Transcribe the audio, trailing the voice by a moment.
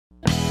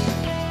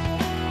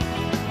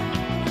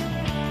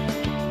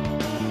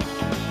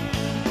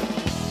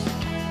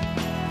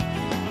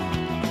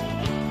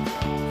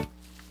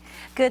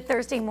Good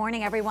Thursday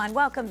morning, everyone.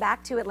 Welcome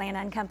back to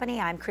Atlanta & Company.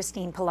 I'm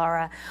Christine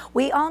Pilara.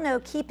 We all know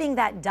keeping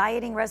that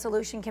dieting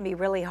resolution can be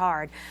really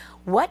hard.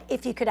 What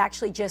if you could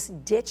actually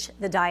just ditch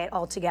the diet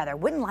altogether?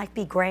 Wouldn't life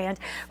be grand?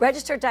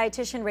 Registered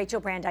dietitian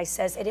Rachel Brandeis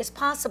says it is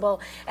possible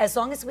as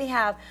long as we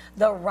have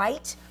the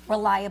right,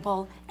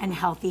 reliable, and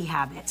healthy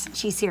habits.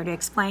 She's here to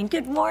explain.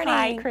 Good morning.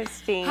 Hi,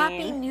 Christine.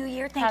 Happy New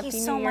Year. Thank you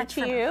so much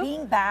for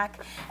being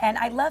back. And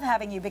I love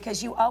having you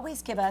because you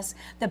always give us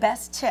the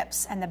best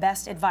tips and the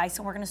best advice.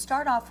 And we're going to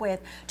start off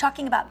with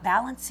talking about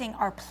balancing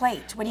our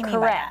plate. What do you mean by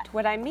that? Correct.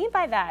 What I mean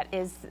by that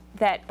is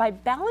that by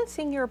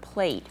balancing your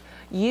plate,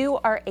 you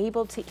are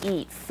able to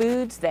eat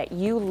foods that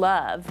you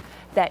love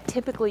that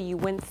typically you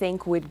wouldn't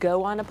think would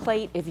go on a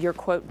plate if you're,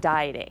 quote,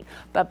 dieting.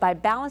 But by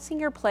balancing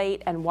your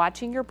plate and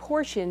watching your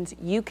portions,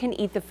 you can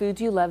eat the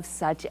foods you love,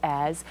 such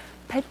as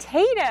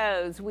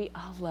potatoes. We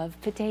all love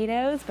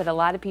potatoes, but a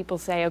lot of people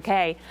say,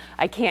 okay,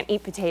 I can't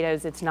eat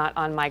potatoes, it's not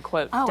on my,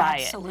 quote,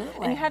 diet.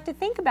 Absolutely. And you have to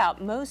think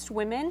about most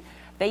women,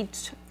 they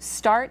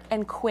start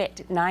and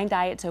quit 9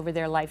 diets over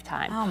their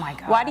lifetime. Oh my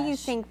gosh. Why do you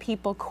think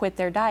people quit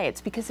their diets?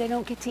 Because they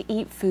don't get to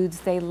eat foods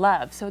they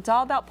love. So it's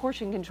all about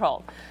portion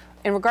control.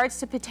 In regards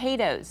to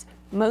potatoes,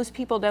 most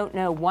people don't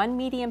know 1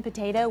 medium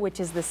potato, which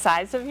is the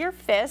size of your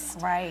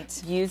fist.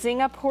 Right.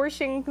 Using a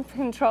portion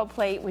control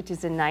plate, which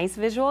is a nice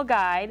visual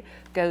guide,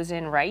 goes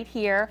in right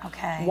here.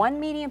 Okay. 1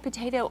 medium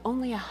potato,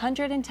 only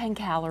 110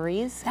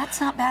 calories. That's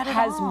not bad at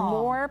all. Has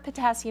more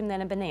potassium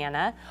than a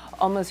banana,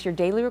 almost your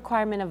daily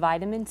requirement of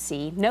vitamin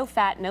C, no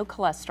fat, no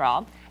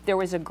cholesterol. There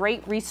was a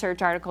great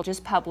research article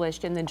just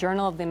published in the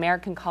Journal of the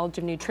American College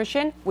of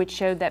Nutrition, which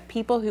showed that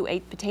people who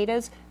ate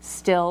potatoes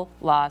still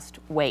lost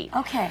weight.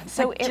 Okay,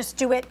 so just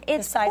do it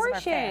it's the size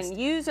portion. Of our fist.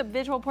 Use a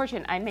visual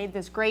portion. I made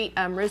this great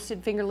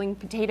roasted fingerling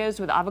potatoes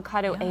with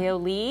avocado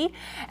aioli,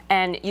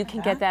 and you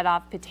can get that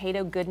off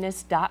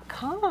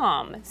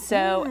potatogoodness.com.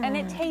 So, and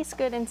it tastes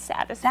good and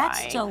satisfying.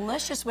 That's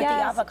delicious with the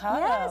avocado.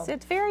 Yes,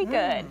 it's very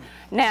good.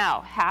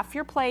 Now, half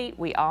your plate,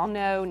 we all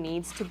know,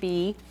 needs to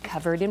be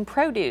covered in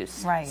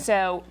produce. Right.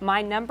 So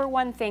my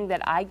 #1 thing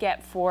that I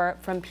get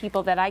from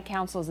people that I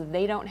counsel is that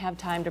they don't have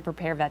time to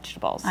prepare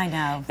vegetables. I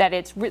know.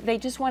 That they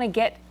just want to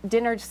get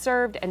dinner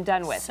served and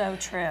done with. So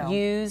true.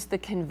 Use the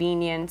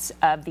convenience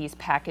of these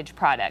packaged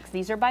products.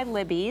 These are by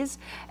Libby's,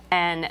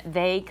 and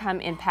they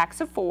come in packs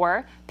of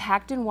 4,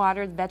 packed in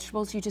water. The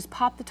vegetables, you just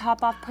pop the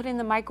top off, put it in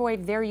the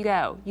microwave, there you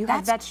go. You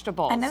have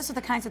vegetables. And those are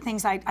the kinds of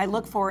things I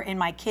look for in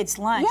my kids'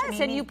 lunch. Yes,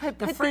 and you put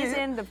these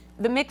in,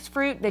 the mixed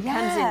fruit that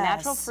comes in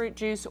natural fruit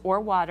juice or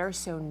water,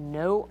 so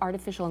no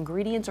artificial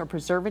ingredients or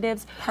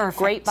preservatives. Perfect.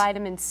 Great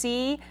vitamin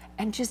C,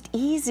 and just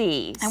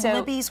easy. And so,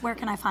 Libby's, where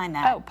can I find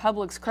that? Oh,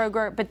 Publix,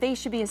 Kroger, but they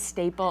should be a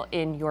staple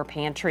in your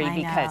pantry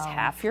because know.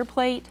 half your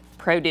plate,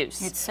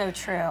 produce. It's so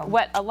true.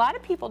 What a lot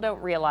of people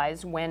don't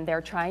realize when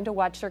they're trying to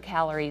watch their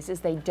calories is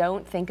they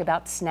don't think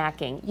about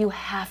snacking. You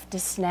have to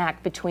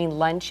snack between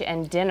lunch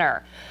and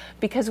dinner.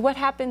 Because what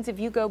happens if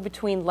you go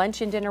between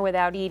lunch and dinner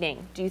without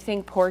eating? Do you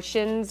think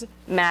portions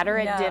matter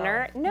at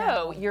dinner?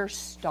 No, you're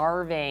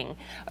starving.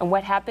 And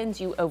what happens?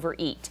 You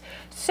overeat.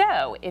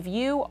 So if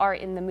you are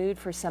in the mood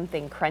for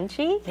something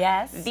crunchy,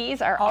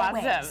 these are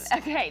awesome.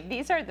 Okay,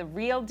 these are the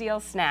real deal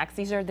snacks.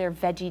 These are their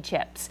veggie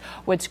chips.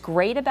 What's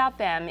great about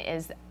them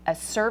is a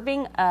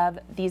serving of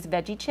these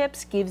veggie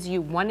chips gives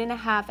you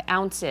 1.5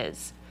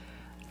 ounces.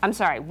 I'm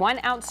sorry,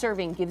 1 ounce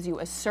serving gives you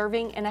a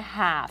serving and a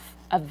half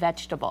of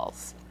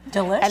vegetables.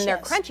 Delicious. And they're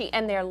crunchy,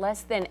 and they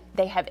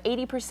have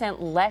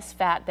 80% less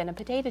fat than a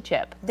potato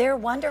chip. They're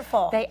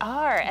wonderful. They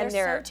are. And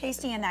they're so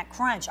tasty in that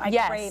crunch. I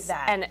crave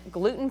that. And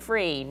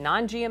gluten-free,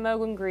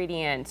 non-GMO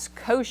ingredients,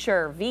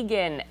 kosher,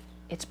 vegan.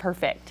 It's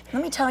perfect.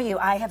 Let me tell you,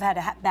 I have had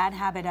a bad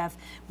habit of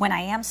when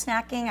I am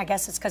snacking, I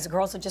guess it's because the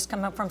girls have just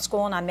come up from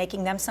school and I'm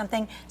making them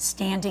something,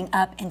 standing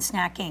up and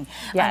snacking.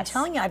 Yes. I'm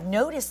telling you, I've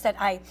noticed that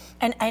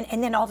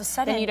and then all of a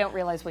sudden. Then you don't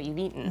realize what you've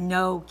eaten.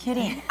 No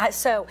kidding.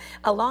 So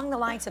along the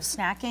lines of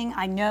snacking,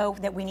 I know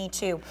that we need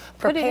to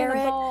prepare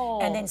it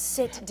and then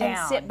sit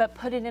down. But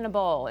put it in a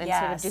bowl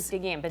instead of just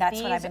digging in. But that's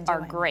these what I've been doing.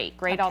 are great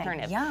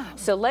alternative. Yeah.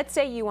 So let's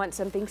say you want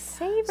something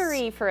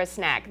savory for a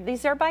snack.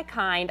 These are by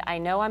Kind. I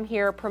know I'm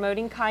here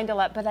promoting Kind a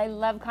lot, but I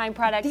love Kind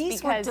products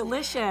because were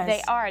delicious.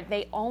 They are.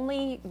 They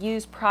only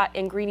use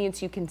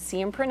ingredients you can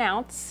see and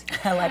pronounce.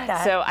 I like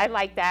that. So I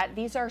like that.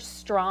 These are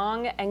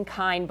strong and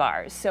Kind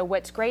bars. So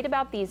what's great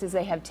about these is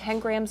they have 10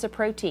 grams of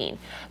protein.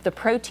 The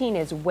protein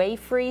is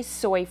whey-free,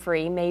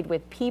 soy-free, made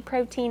with pea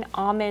protein,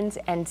 almonds,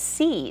 and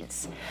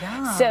seeds.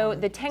 Yum. So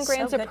the 10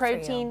 grams of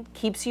protein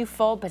keeps you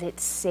full, but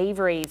it's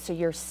savory, so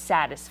you're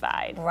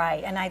satisfied.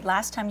 Right. And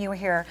last time you were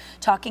here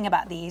talking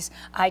about these,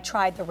 I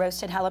tried the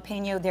roasted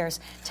jalapeno. There's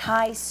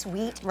Thai sweet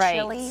sweet right.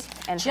 chili.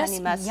 And just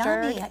honey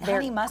mustard. Yummy. They're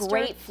honey mustard.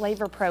 Great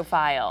flavor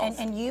profiles.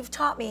 And you've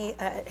taught me,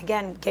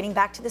 again, getting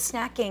back to the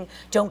snacking,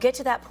 don't get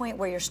to that point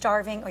where you're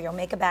starving or you'll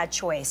make a bad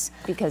choice.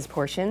 Because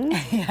portions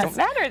don't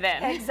matter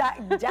then.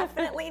 Exactly.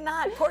 Definitely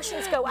not.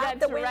 Portions go out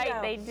the window. That's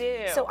right, they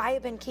do. So I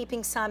have been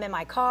keeping some in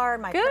my car,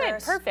 my Good,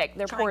 purse. perfect.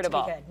 They're trying to be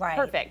portable. good. Right.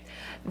 Perfect.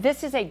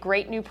 This is a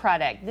great new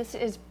product. This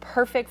is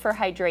perfect for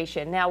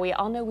hydration. Now, we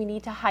all know we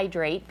need to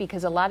hydrate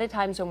because a lot of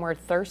times when we're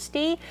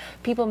thirsty,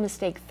 people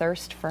mistake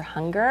thirst for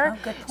hunger. Oh,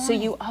 good point. So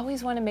you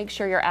always want to make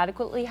sure you're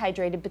adequately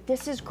hydrated, but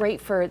this is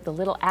great for the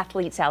little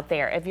athletes out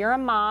there. If you're a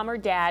mom or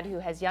dad who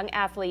has young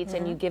athletes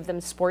and you give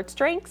them sports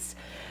drinks,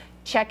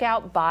 check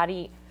out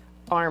Body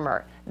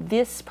Armor.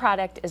 This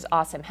product is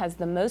awesome. Has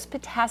the most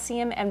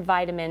potassium and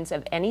vitamins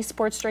of any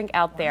sports drink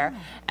out there.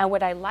 And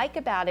what I like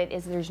about it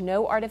is there's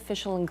no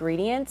artificial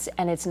ingredients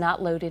and it's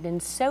not loaded in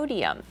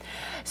sodium.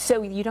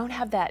 So you don't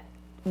have that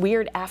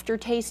weird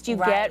aftertaste you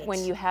get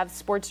when you have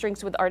sports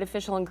drinks with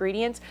artificial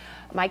ingredients.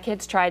 My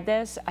kids tried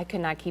this. I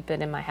could not keep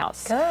it in my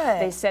house.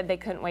 Good. They said they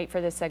couldn't wait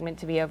for this segment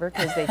to be over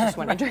because they just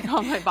want to drink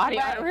all my Body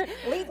Armor.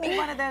 Leave me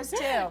one of those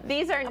too.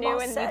 These are new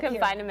and you can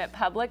find them at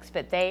Publix,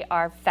 but they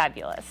are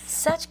fabulous.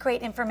 Such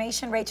great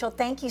information, Rachel.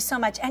 Thank you so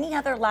much. Any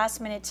other last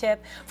minute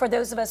tip for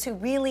those of us who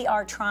really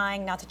are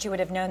trying, not that you would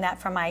have known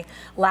that from my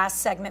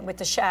last segment with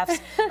the chefs,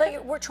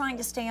 but we're trying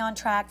to stay on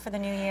track for the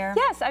new year?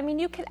 Yes, I mean,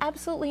 you can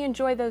absolutely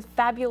enjoy those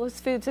fabulous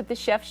foods that the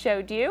chef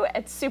showed you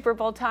at Super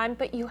Bowl time,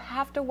 but you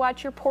have to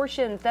watch your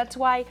portions. That's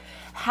why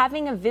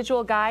having a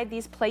visual guide,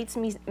 these plates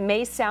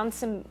may sound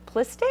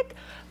simplistic,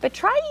 but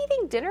try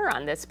eating dinner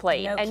on this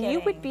plate and you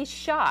would be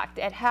shocked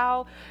at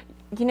how,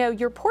 you know,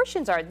 your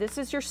portions are. This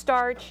is your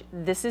starch,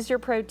 this is your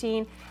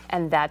protein,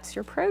 and that's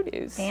your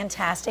produce.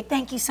 Fantastic.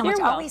 Thank you so much.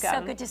 You're Always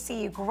welcome. so good to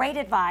see you. Great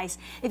advice.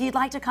 If you'd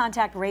like to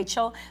contact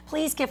Rachel,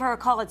 please give her a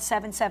call at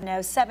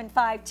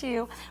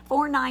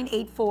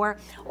 770-752-4984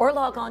 or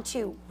log on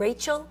to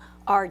rachelrd.com.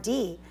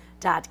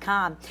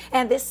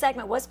 And this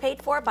segment was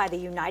paid for by the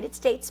United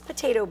States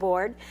Potato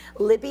Board,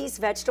 Libby's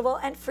Vegetable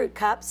and Fruit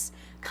Cups,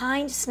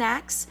 Kind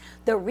Snacks,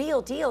 The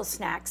Real Deal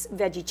Snacks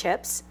Veggie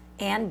Chips,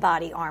 and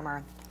Body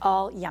Armor.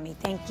 All yummy.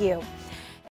 Thank you.